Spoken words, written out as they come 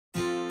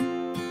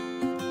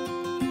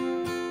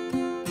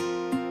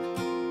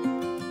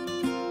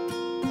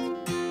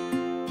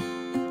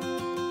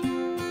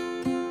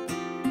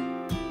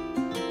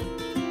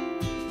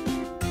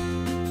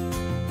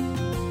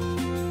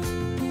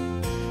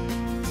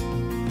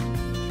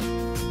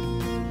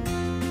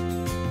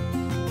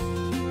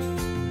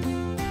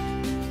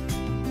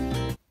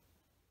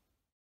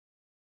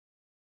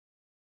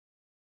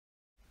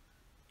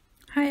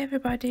Hi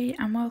everybody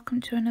and welcome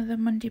to another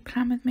Monday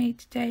Plan with me.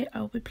 Today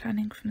I'll be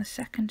planning from the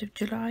 2nd of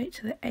July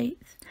to the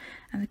 8th,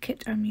 and the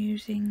kit I'm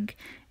using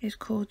is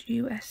called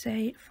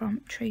USA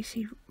from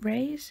Tracy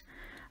Rays.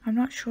 I'm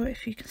not sure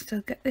if you can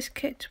still get this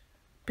kit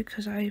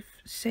because I've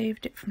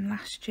saved it from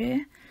last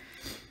year.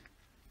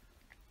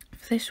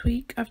 For this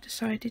week I've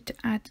decided to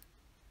add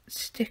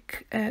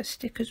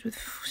stickers with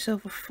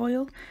silver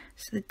foil,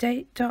 so the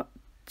date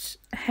dots,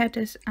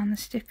 headers and the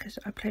stickers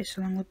I place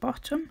along the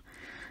bottom.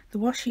 The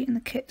washi in the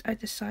kit I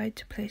decided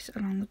to place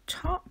along the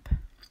top.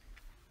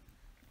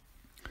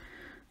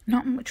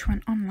 Not much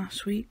went on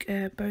last week.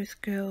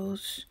 Both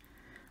girls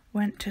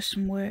went to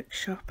some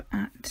workshop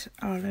at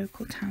our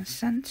local town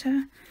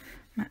centre.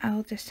 My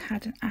eldest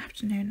had an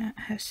afternoon at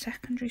her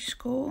secondary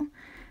school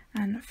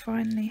and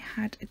finally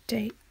had a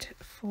date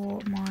for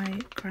my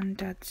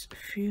granddad's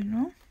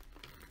funeral.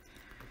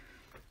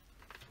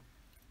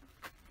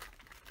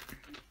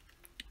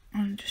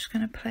 I'm just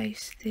going to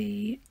place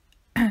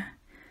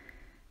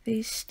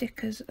these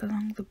stickers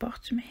along the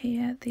bottom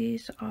here.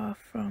 These are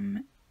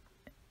from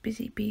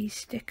Busy Bee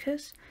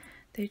Stickers.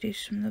 They do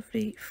some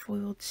lovely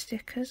foiled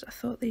stickers. I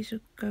thought these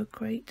would go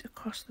great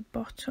across the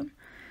bottom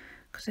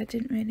because I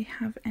didn't really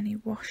have any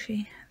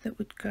washi that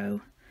would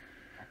go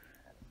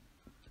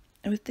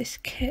with this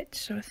kit,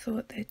 so I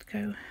thought they'd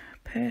go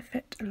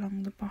perfect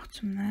along the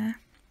bottom there.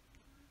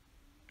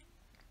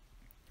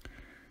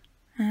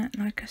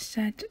 Like I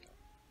said,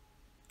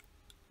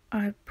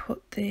 I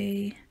put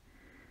the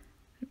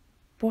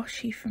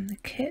washi from the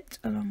kit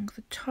along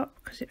the top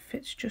because it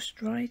fits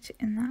just right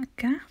in that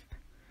gap.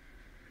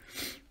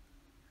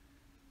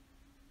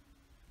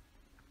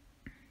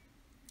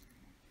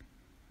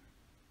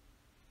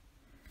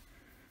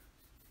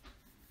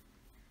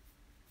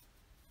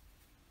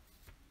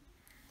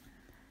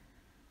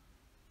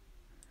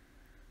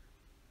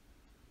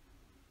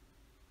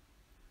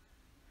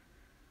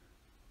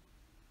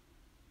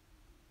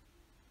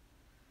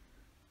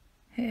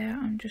 Here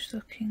I'm just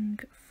looking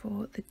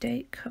for the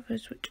date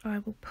covers, which I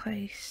will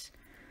place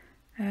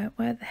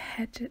where the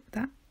head,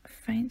 that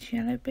faint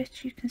yellow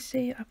bit you can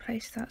see, I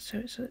placed that so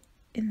it's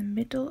in the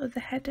middle of the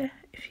header,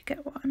 if you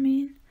get what I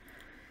mean.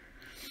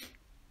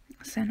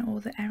 So then all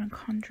the Erin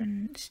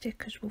Condren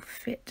stickers will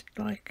fit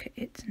like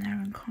it's an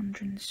Erin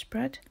Condren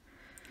spread.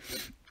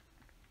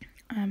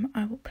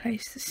 I will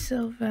place the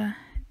silver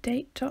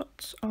date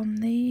dots on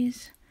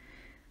these.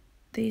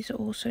 These are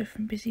also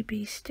from Busy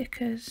Bee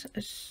Stickers,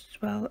 as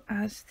well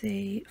as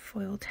the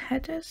foiled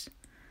headers.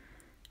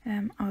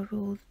 I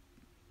will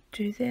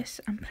do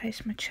this and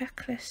place my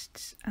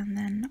checklists and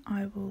then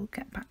I will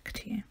get back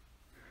to you.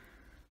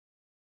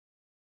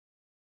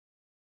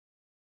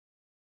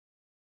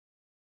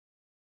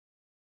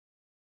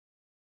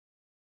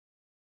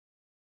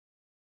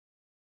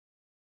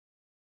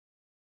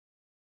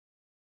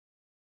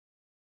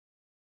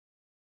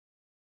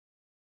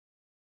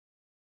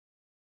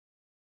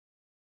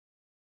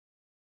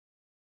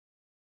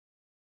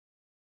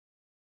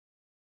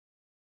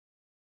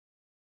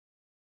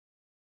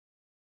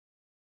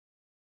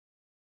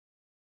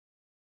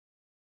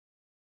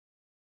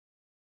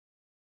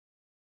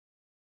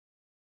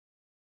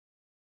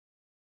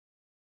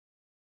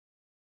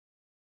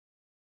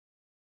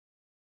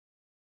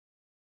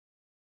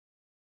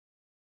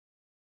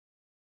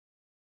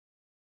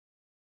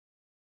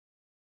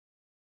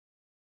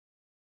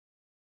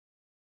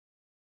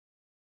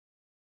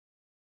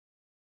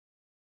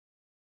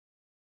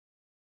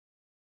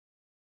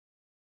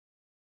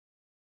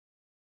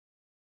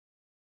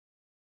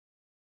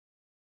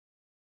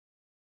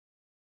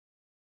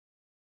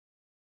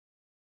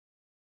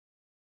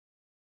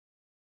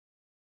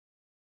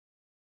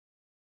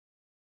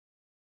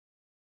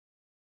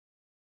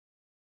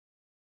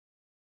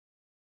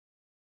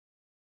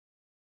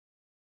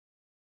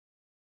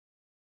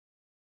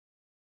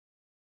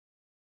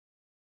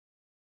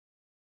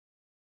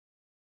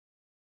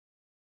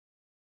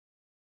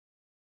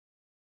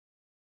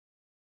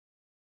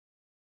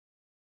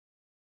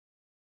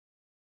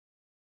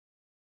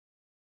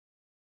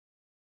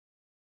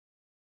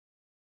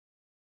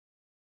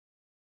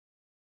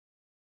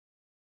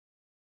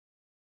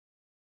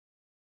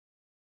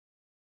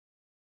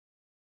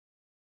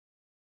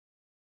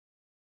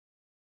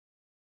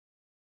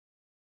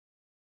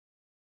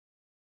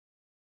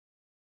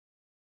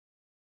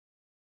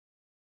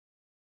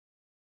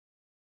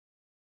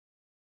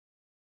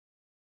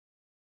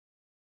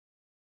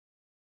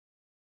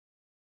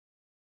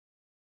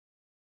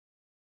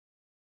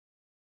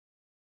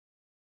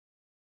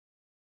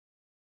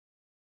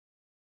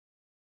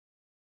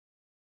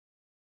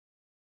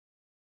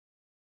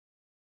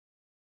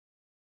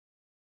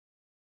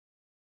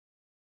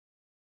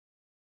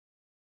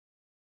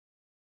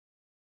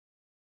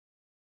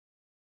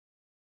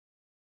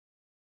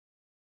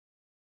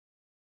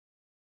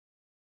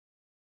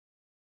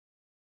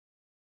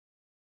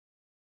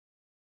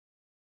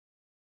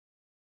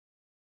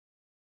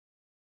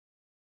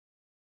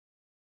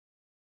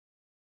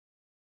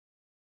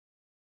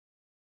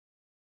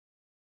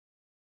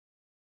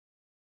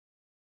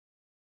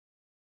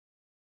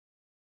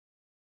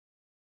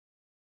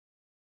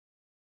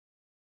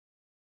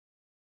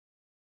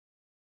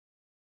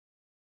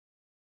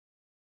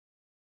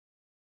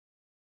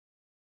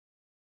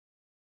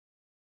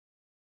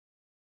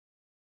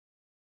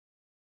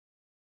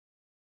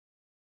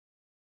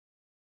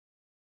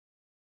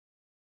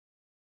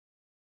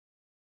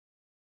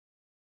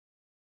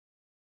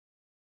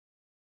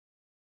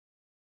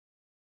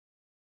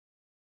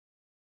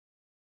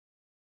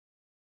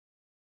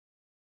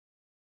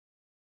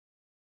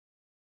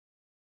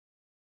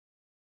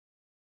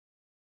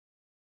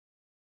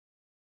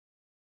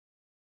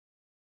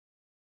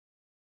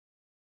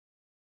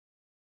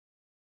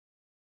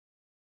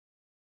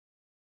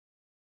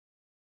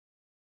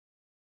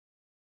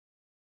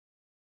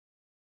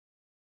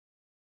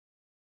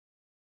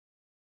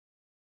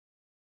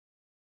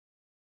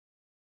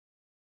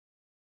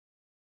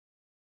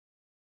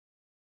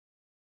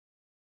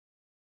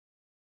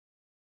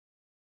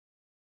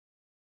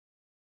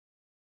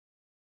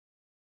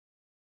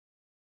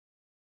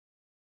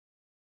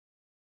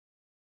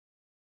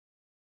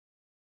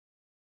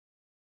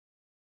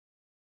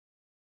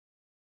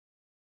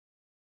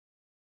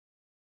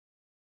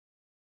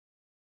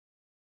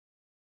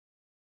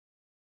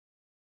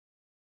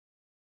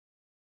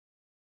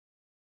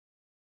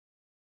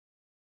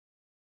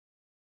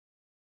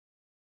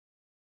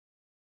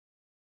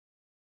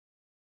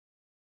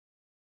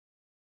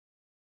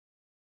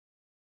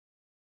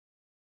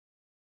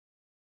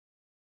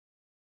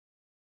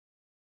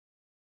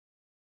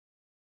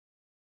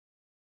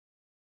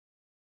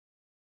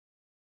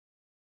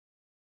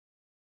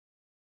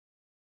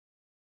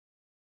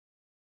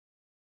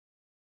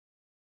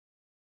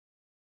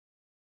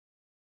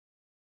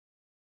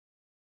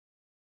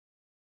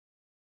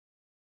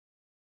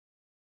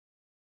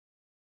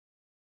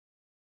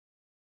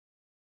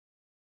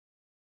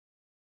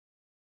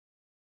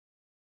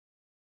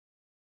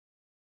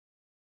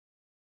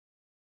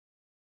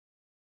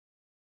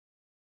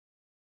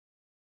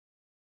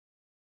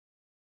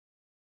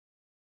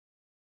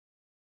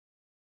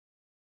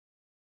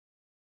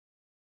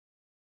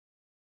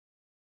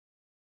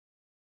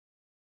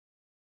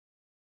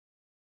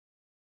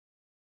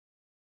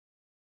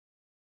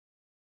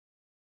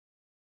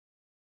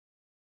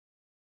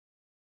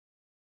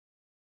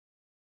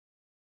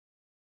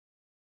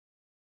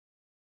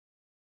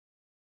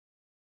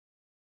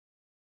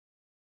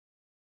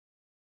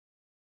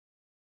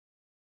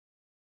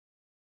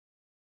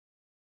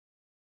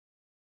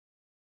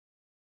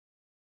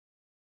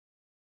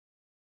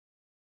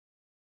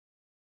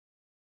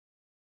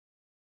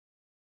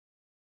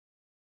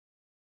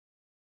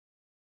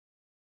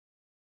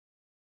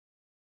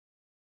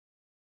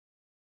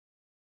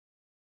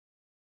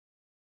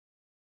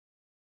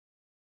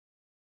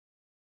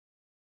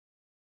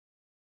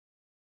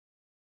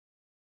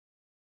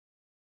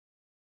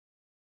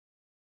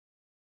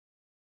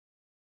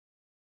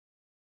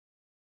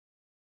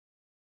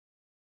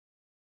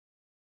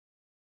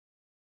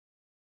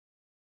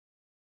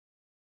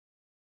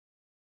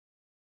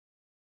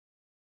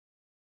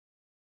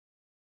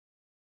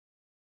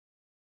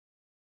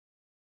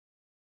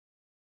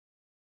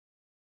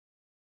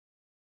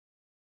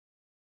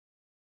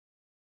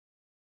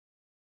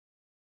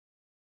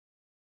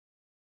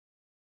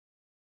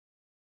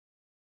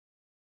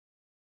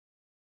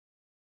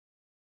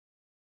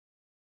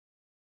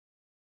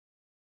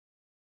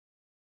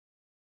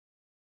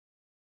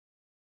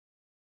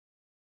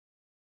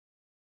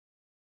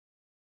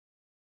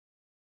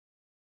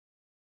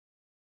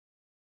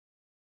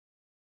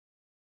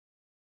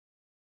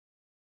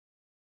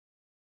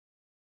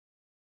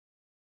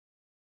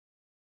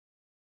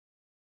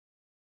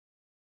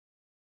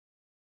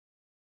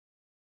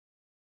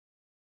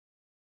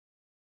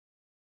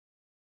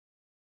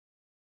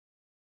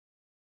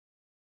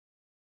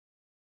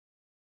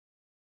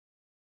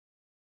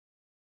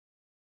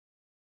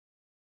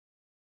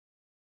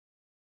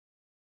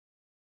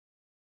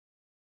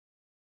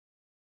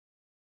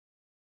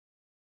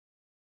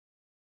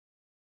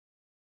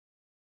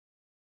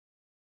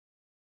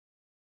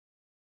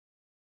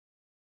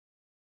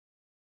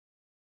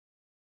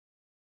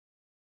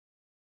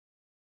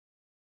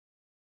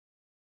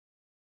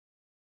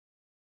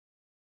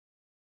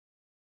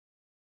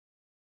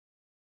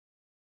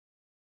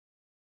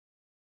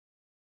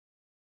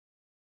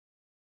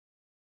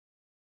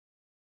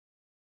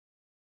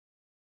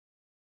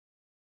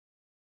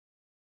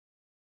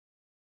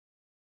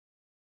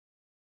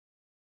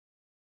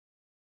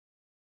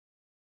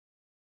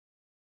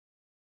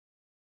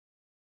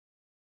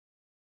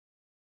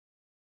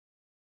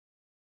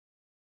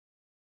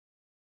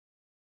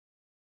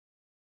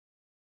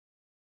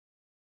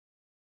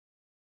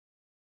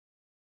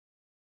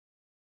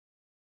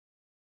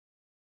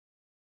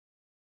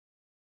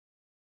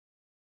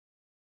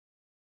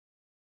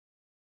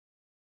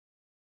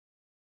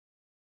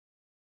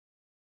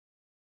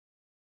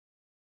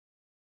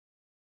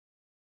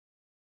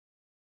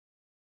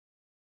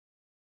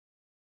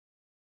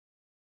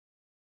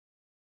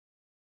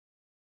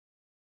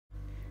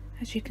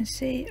 As you can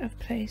see, I've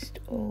placed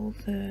all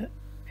the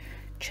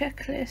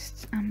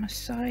checklists and my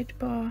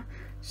sidebar.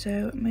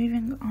 So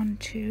moving on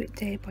to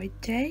day by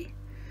day.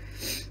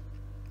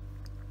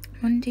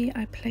 Monday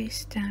I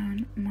placed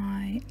down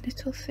my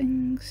little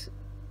things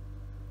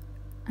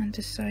and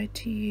decided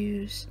to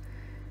use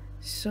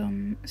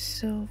some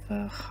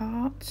silver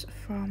hearts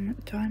from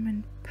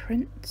Diamond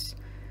Prints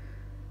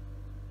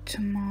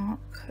to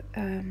mark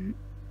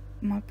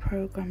my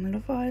programme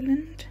Love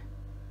Island.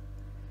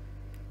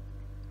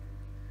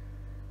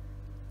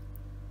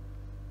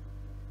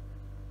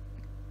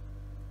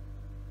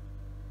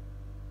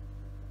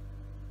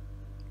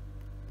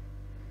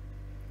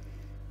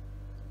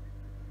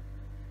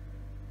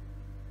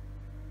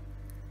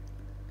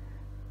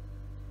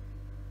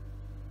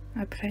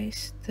 I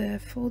placed the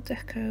full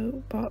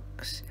deco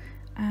box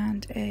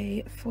and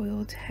a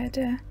foiled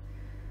header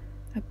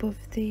above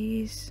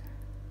these,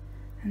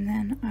 and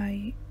then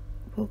I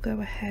will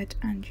go ahead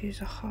and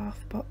use a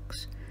half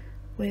box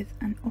with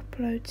an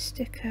upload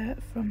sticker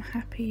from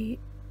Happy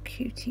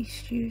Cutie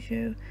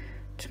Studio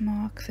to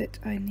mark that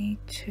I need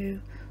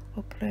to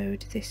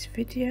upload this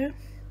video.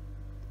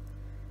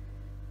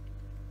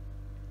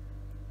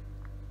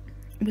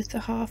 With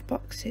the half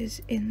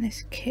boxes in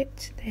this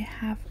kit, they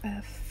have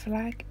a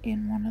flag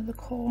in one of the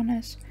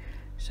corners,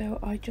 so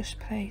I just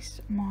place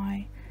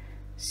my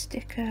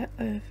sticker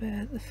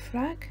over the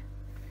flag.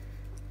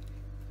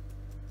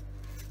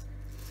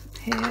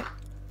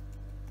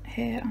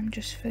 Here I'm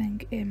just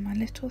filling in my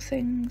little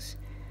things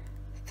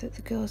that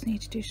the girls need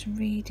to do some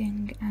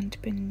reading and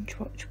binge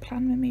watch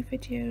Plan With Me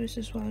videos,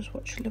 as well as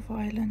watch Love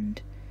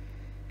Island.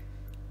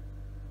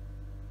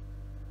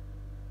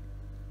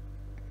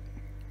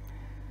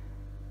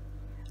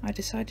 I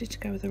decided to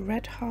go with a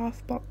red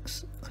half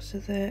box because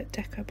of the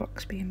deco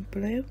box being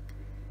blue.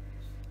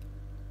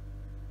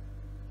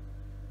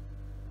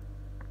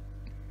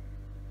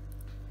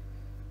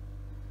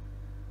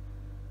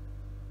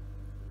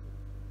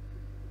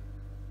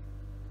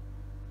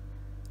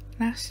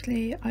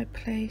 Lastly, I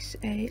place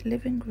a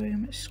living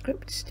room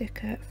script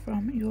sticker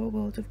from Your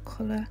World of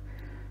Colour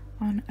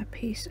on a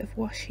piece of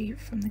washi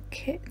from the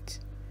kit.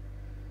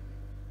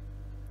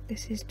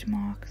 This is to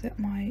mark that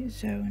my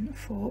zone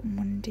for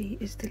Monday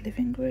is the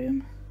living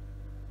room.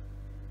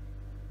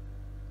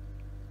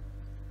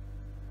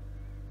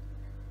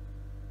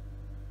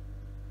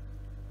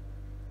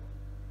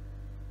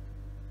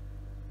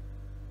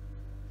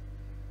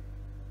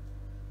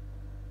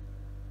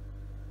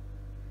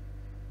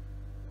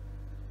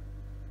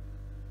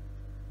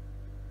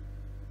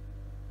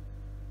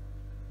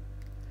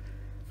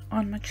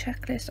 On my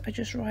checklist, I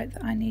just write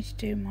that I need to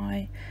do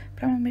my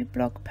Plan With Me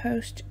blog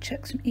post,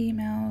 check some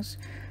emails,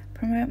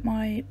 promote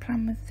my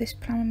Plan With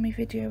Me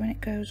video when it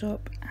goes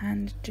up,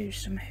 and do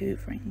some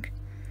hoovering.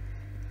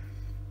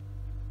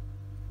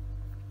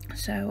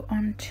 So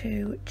on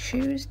to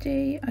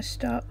Tuesday, I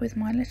start with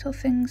my little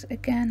things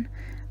again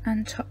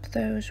and top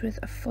those with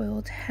a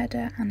foiled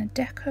header and a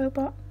deco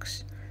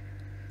box.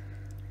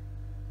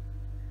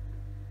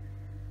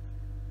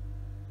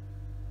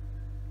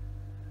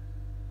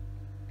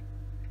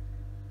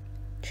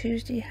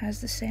 Tuesday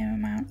has the same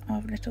amount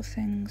of little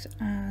things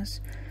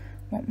as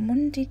what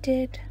Monday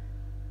did.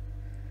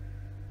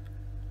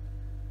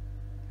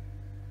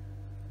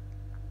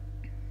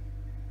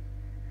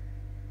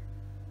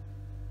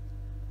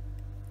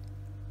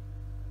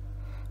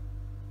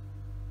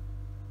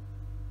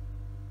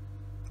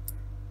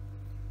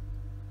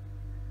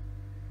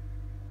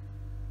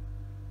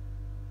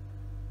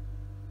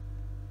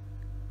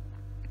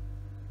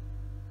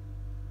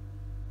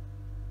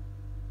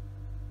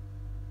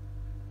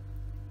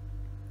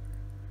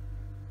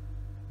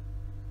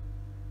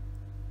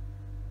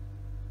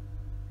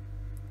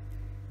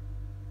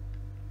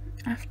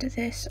 After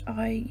this,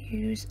 I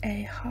use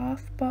a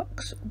half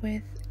box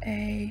with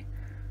a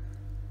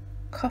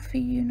coffee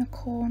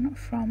unicorn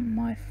from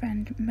my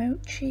friend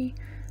Mochi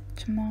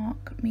to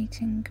mark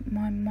meeting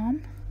my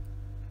mum.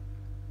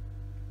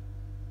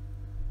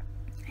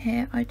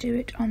 Here I do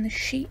it on the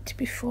sheet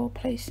before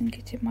placing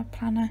it in my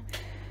planner.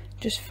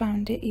 Just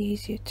found it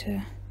easier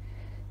to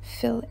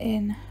fill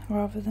in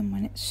rather than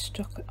when it's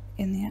stuck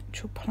in the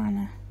actual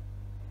planner.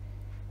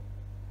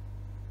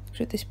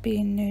 With this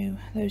being new,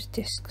 those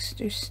discs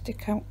do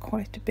stick out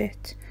quite a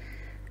bit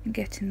and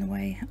get in the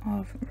way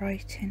of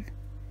writing.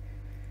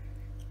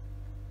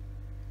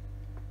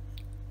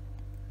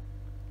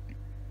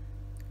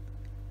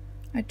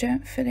 I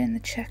don't fill in the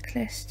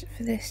checklist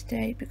for this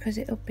day because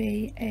it'll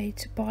be a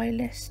to buy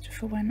list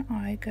for when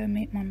I go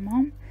meet my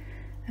mum.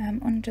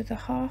 Under the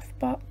half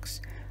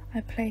box,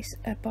 I place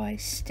a buy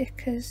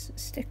stickers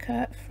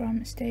sticker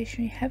from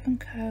Stationery Heaven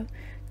Co.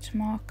 to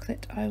mark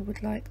that I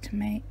would like to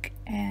make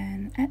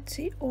an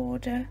Etsy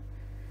order.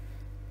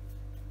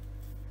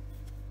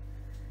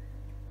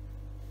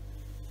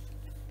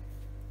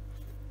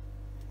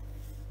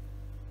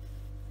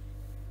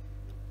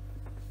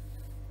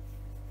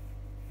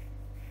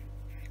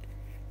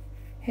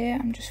 Here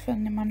I'm just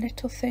filling in my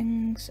little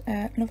things.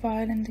 Love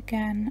Island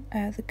again,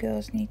 the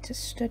girls need to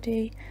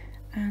study,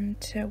 and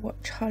to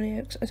watch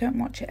Hollyoaks. I don't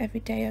watch it every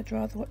day, I'd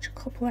rather watch a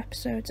couple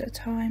episodes at a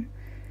time.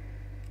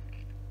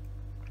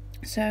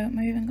 So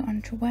moving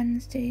on to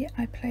Wednesday,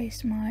 I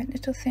place my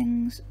Little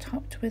Things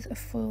topped with a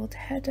foiled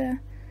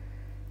header.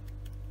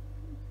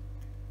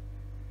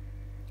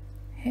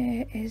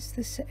 Here is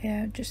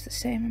just the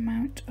same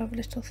amount of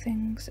Little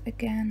Things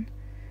again.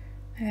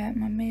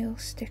 My meal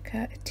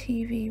sticker, a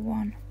TV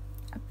one,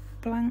 a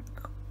blank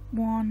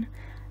one,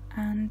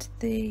 and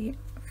the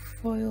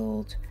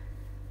foiled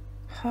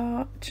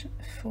heart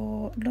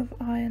for Love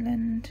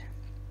Island.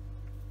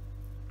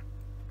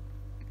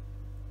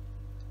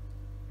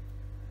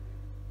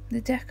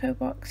 The deco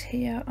box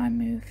here I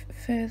move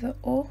further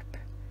up,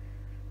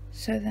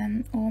 so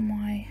then all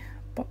my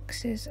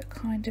boxes are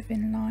kind of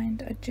in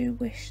line. I do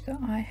wish that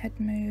I had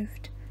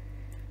moved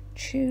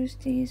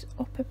Tuesdays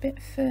up a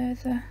bit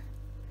further,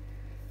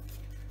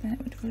 then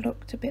it would have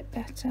looked a bit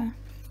better.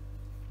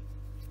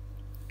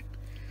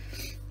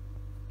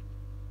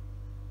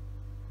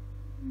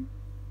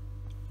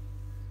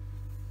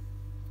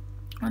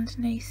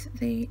 Underneath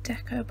the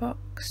deco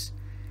box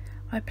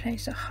I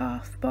place a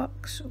half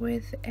box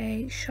with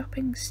a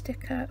shopping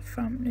sticker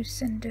from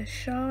Lucinda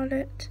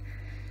Charlotte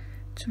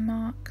to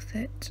mark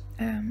that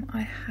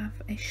I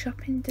have a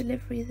shopping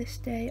delivery this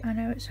day. I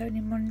know it's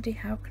only Monday,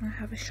 how can I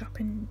have a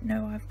shopping?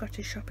 No, I've got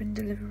a shopping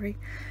delivery.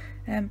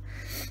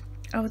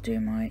 I'll do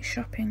my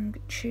shopping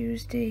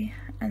Tuesday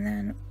and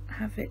then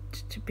have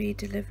it to be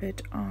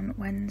delivered on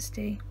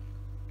Wednesday.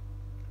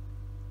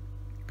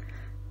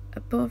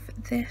 Above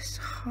this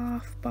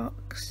half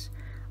box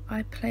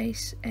I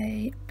place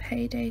a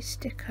payday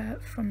sticker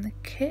from the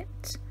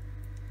kit,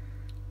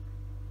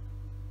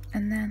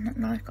 and then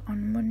like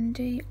on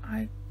Monday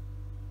I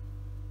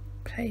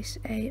place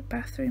a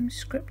bathroom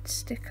script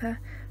sticker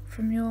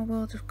from Your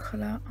World of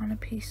Colour on a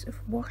piece of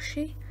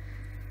washi.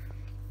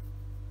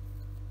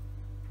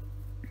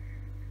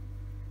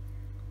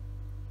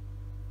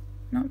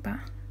 Not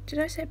did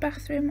I say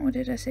bathroom or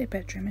did I say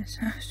bedroom?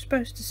 I was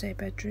supposed to say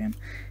bedroom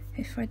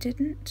if I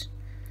didn't.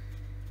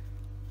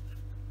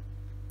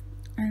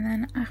 And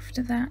then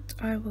after that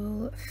I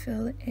will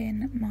fill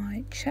in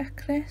my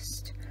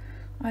checklist.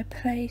 I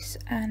place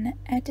an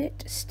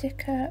edit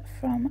sticker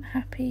from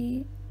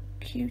Happy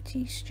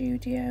Cutie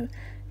Studio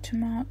to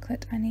mark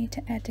that I need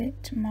to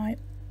edit my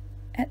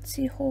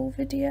Etsy haul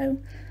video,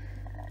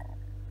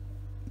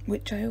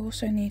 which I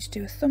also need to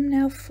do a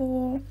thumbnail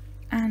for,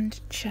 and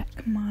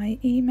check my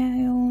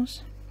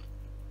emails.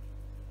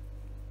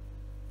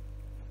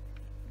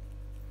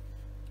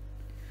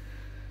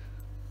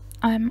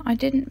 I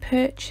didn't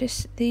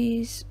purchase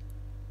these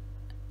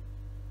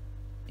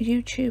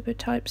YouTuber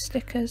type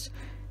stickers,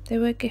 they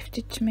were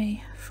gifted to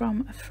me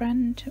from a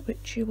friend,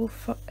 which you will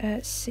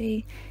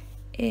see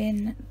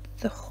in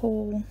the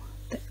haul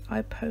that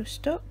I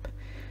post up.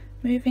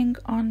 Moving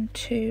on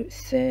to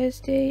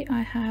Thursday,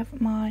 I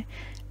have my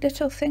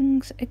Little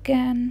Things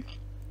again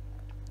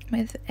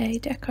with a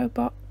deco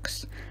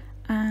box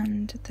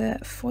and the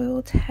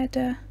foiled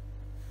header.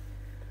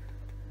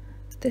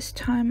 This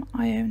time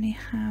I only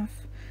have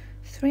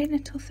 3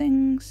 Little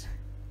Things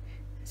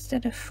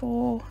instead of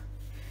 4,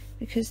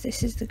 because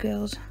this is the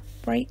girls'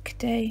 break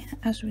day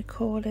as we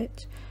call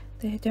it.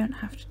 They don't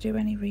have to do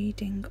any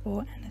reading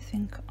or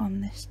anything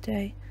on this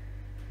day.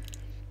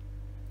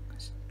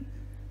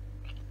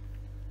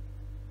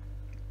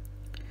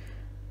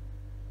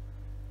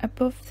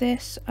 Above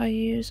this I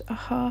use a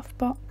half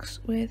box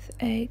with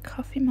a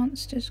Coffee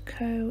Monsters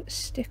Co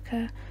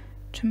sticker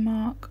to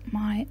mark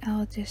my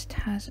eldest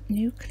has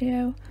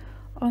Nucleo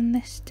on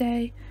this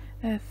day.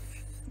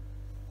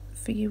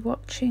 For you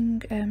watching,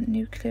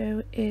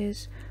 Nucleo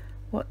is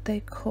what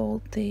they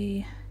call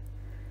the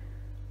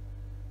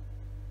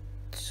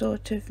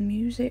sort of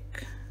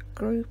music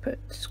group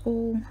at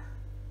school.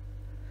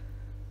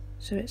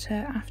 So it's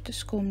her after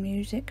school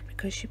music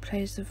because she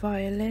plays the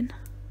violin,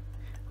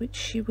 which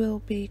she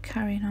will be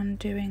carrying on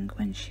doing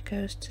when she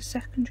goes to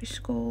secondary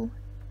school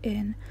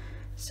in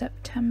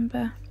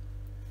September.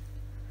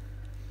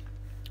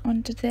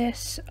 Under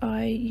this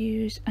I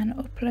use an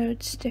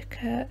upload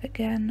sticker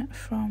again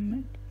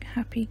from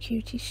Happy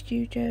Cutie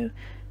Studio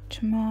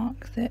to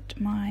mark that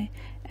my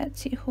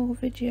Etsy haul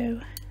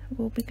video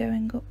will be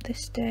going up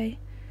this day.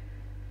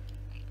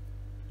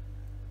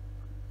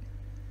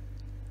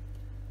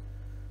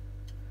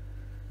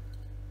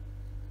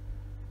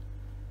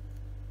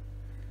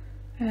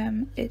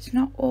 It's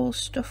not all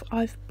stuff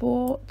I've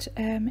bought.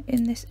 In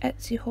this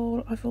Etsy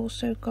haul I've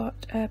also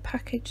got a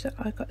package that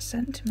I got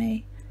sent to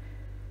me,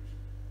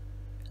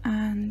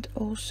 and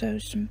also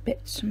some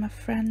bits from a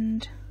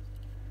friend.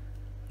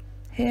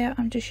 Here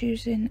I'm just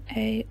using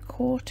a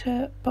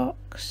quarter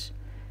box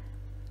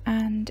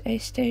and a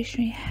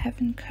Stationery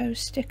Heaven Co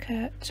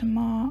sticker to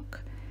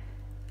mark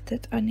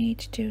that I need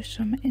to do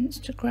some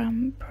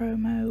Instagram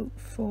promo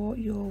for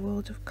Your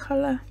World of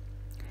Colour,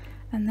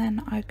 and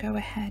then I go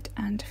ahead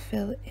and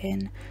fill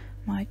in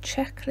my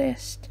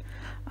checklist.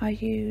 I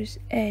use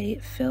a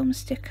film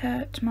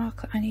sticker to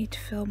mark that I need to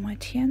fill my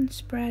TN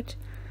spread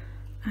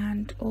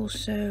and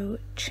also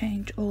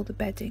change all the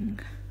bedding.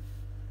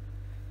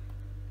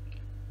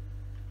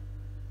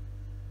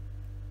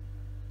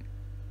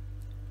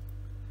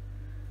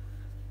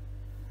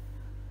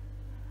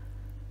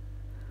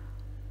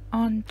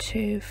 on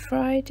to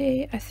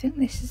Friday. I think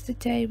this is the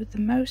day with the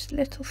most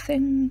little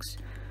things,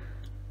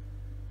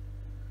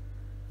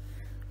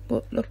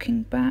 but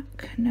looking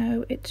back,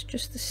 no, it's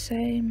just the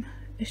same.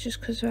 It's just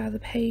because of how the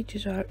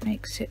pages are, it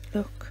makes it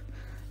look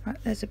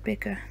like there's a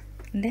bigger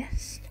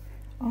list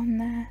on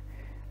there.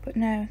 But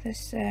no,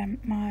 there's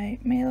my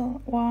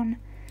meal one,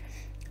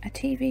 a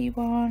TV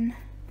one,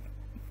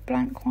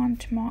 blank one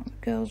to mark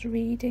the girls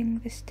reading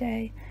this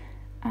day,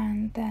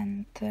 and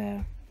then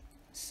the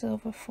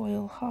silver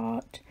foil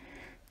heart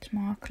to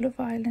mark Love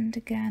Island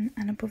again.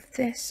 And above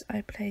this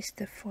I placed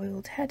the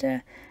foiled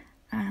header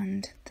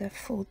and the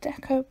full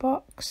deco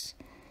box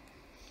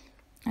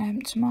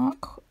to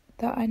mark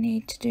that I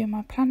need to do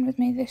my plan with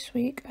me this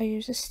week. I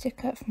use a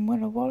sticker from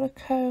Willa Walla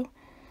Co.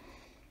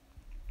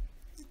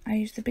 I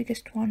use the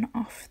biggest one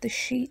off the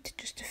sheet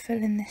just to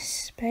fill in this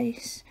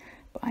space,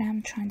 but I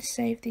am trying to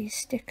save these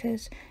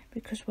stickers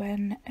because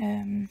when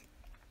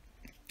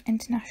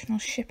international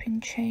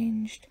shipping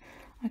changed,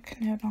 I could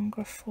no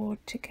longer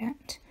afford to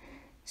get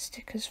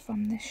stickers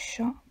from this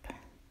shop.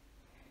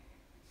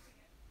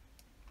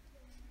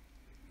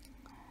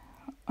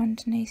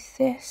 Underneath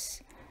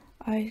this,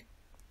 I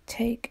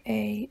take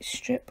a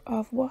strip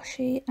of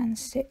washi and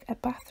stick a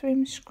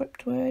bathroom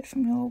script word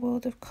from Your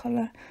World of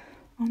Colour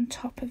on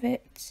top of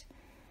it,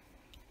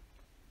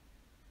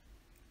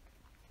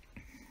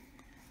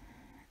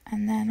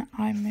 and then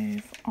I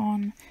move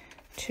on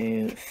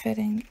to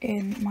filling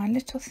in my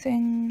little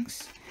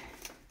things,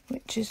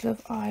 which is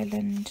Love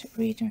Island,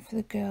 Reading for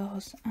the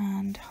Girls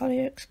and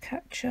Hollyoaks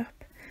Catch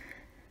Up,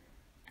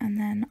 and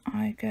then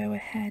I go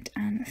ahead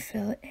and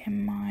fill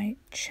in my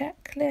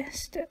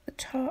checklist at the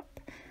top.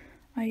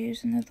 I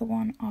use another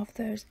one of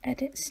those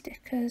edit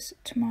stickers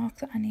to mark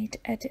that I need to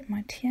edit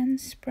my TN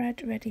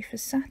spread ready for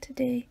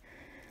Saturday.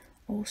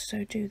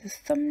 Also do the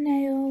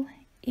thumbnail,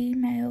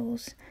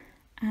 emails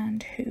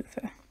and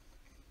Hoover.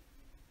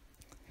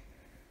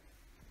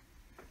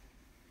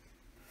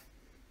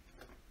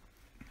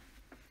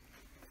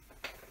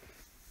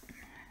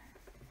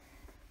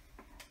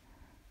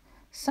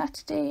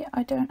 Saturday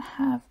I don't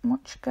have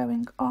much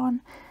going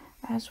on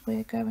as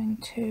we're going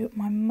to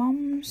my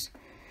mum's.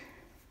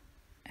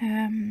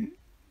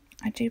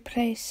 I do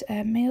place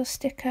a meal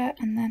sticker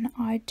and then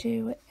I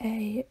do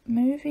a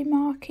movie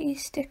marquee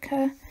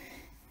sticker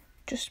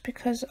just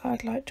because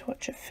I'd like to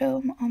watch a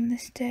film on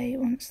this day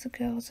once the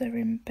girls are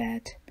in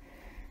bed,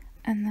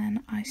 and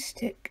then I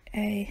stick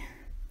a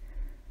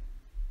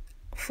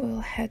foil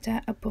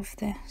header above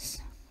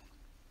this.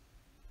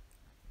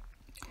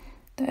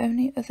 The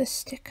only other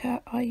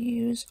sticker I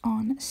use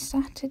on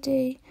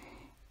Saturday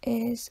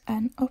is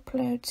an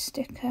upload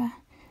sticker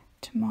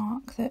to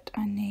mark that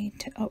I need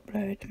to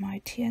upload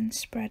my TN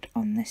spread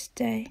on this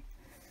day.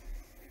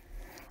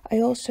 I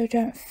also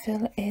don't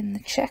fill in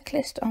the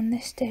checklist on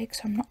this day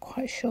because I'm not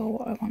quite sure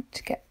what I want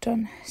to get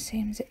done.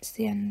 Seems it's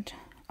the end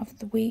of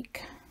the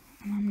week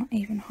and I'm not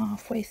even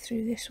halfway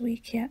through this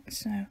week yet,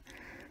 so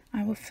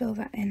I will fill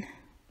that in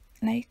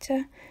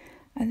later.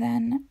 I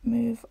then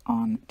move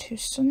on to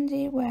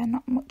Sunday, where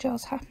not much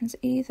else happens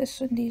either.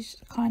 Sunday's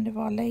kind of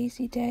our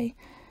lazy day.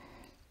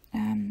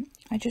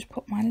 I just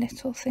put my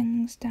little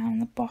things down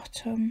the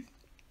bottom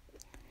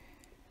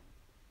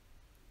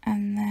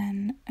and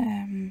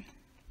then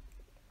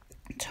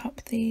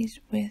top these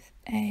with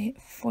a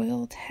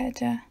foiled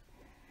header.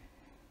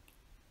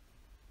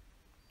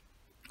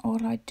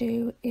 All I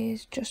do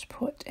is just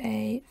put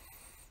a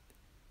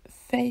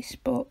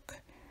Facebook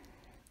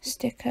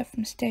sticker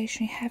from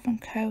Stationery Heaven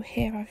Co.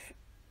 Here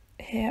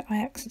I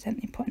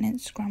accidentally put an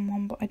Instagram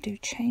one, but I do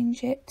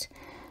change it.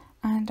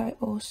 And I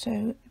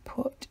also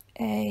put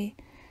a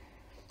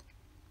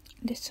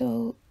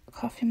little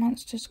Coffee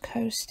Monsters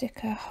Co.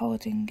 sticker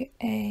holding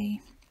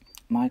a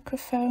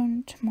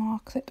microphone to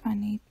mark that I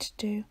need to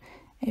do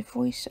a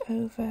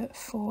voiceover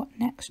for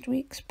next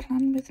week's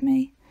plan with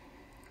me.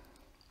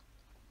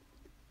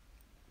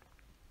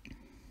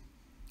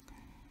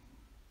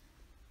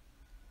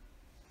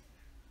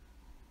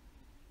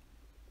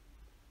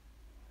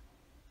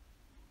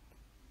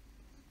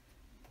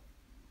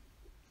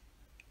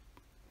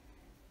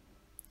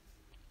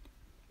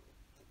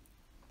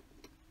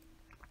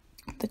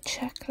 The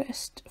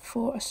checklist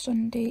for a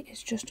Sunday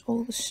is just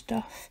all the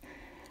stuff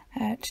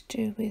to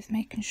do with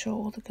making sure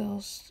all the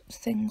girls'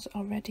 things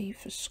are ready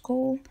for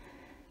school,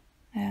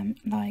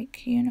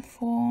 like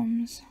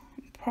uniforms,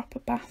 proper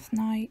bath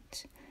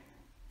night,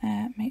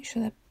 make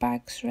sure their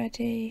bags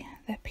ready,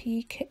 their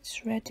PE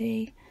kits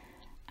ready,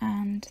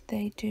 and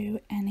they do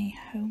any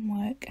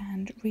homework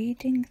and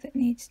reading that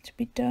needs to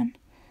be done.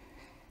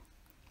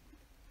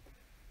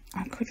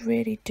 I could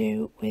really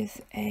do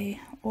with a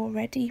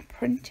already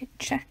printed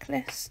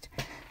checklist.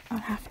 I'll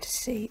have to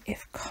see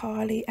if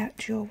Carly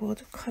at Your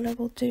World of Colour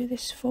will do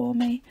this for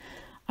me.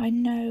 I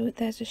know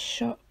there's a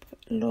shop,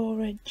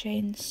 Laura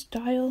Jane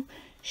Style,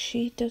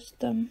 she does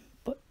them,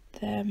 but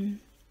the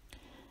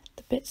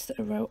bits that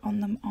are wrote on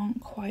them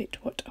aren't quite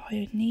what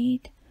I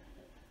need.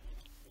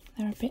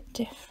 They're a bit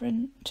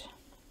different.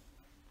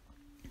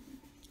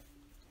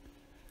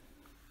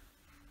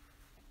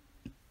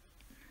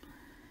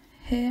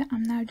 here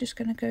I'm now just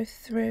going to go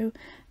through,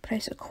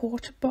 place a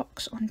quarter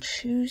box on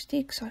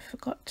Tuesday because I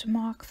forgot to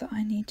mark that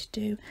I need to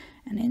do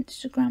an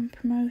Instagram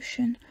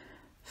promotion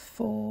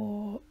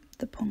for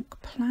the Punk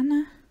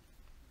Planner,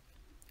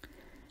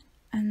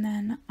 and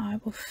then I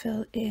will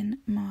fill in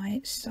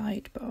my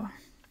sidebar.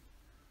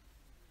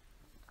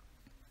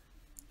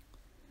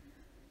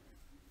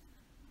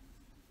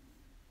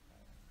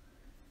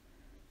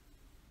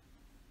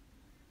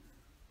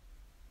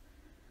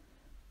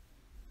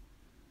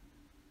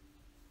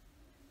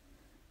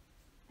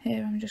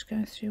 Here I'm just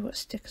going through what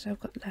stickers I've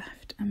got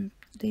left and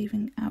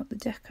leaving out the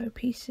deco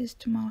pieces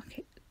to mark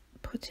it,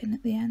 put in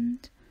at the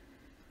end.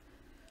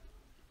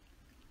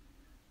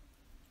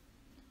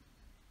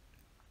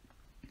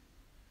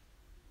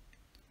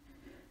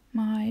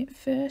 My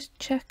first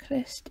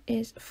checklist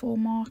is for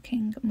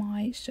marking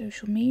my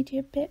social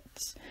media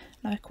bits,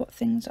 like what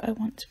things I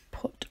want to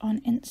put on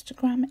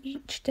Instagram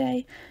each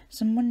day.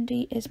 So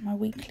Monday is my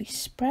weekly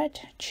spread,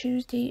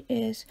 Tuesday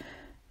is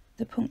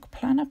the Punk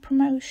Planner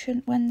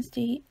promotion,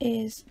 Wednesday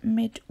is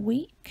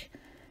midweek,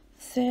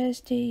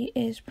 Thursday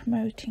is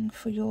promoting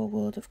for Your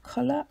World of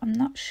Colour. I'm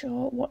not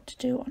sure what to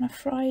do on a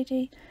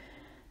Friday.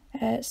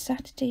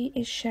 Saturday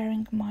is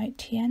sharing my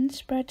TN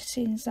spread,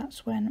 since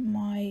that's when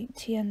my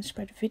TN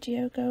spread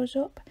video goes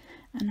up,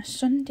 and a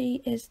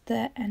Sunday is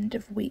the end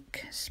of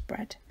week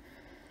spread.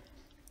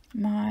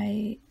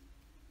 My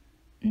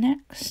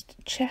next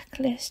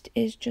checklist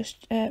is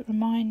just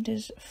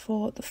reminders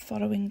for the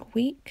following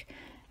week.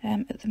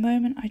 At the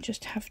moment I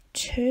just have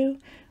 2,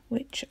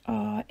 which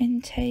are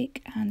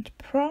intake and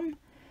prom,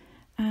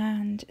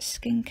 and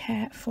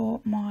skincare for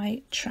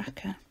my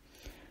tracker.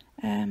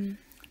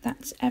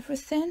 That's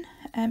everything.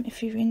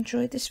 If you've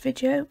enjoyed this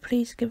video,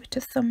 please give it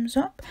a thumbs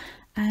up,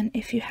 and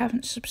if you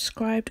haven't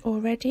subscribed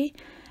already,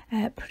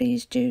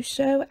 please do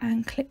so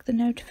and click the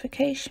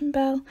notification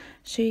bell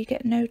so you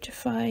get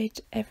notified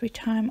every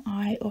time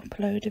I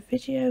upload a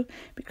video,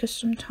 because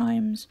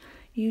sometimes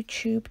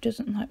YouTube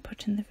doesn't like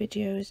putting the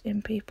videos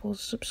in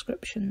people's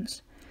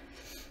subscriptions.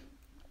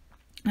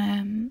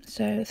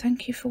 So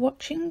thank you for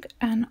watching,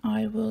 and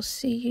I will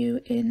see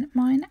you in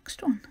my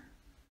next one.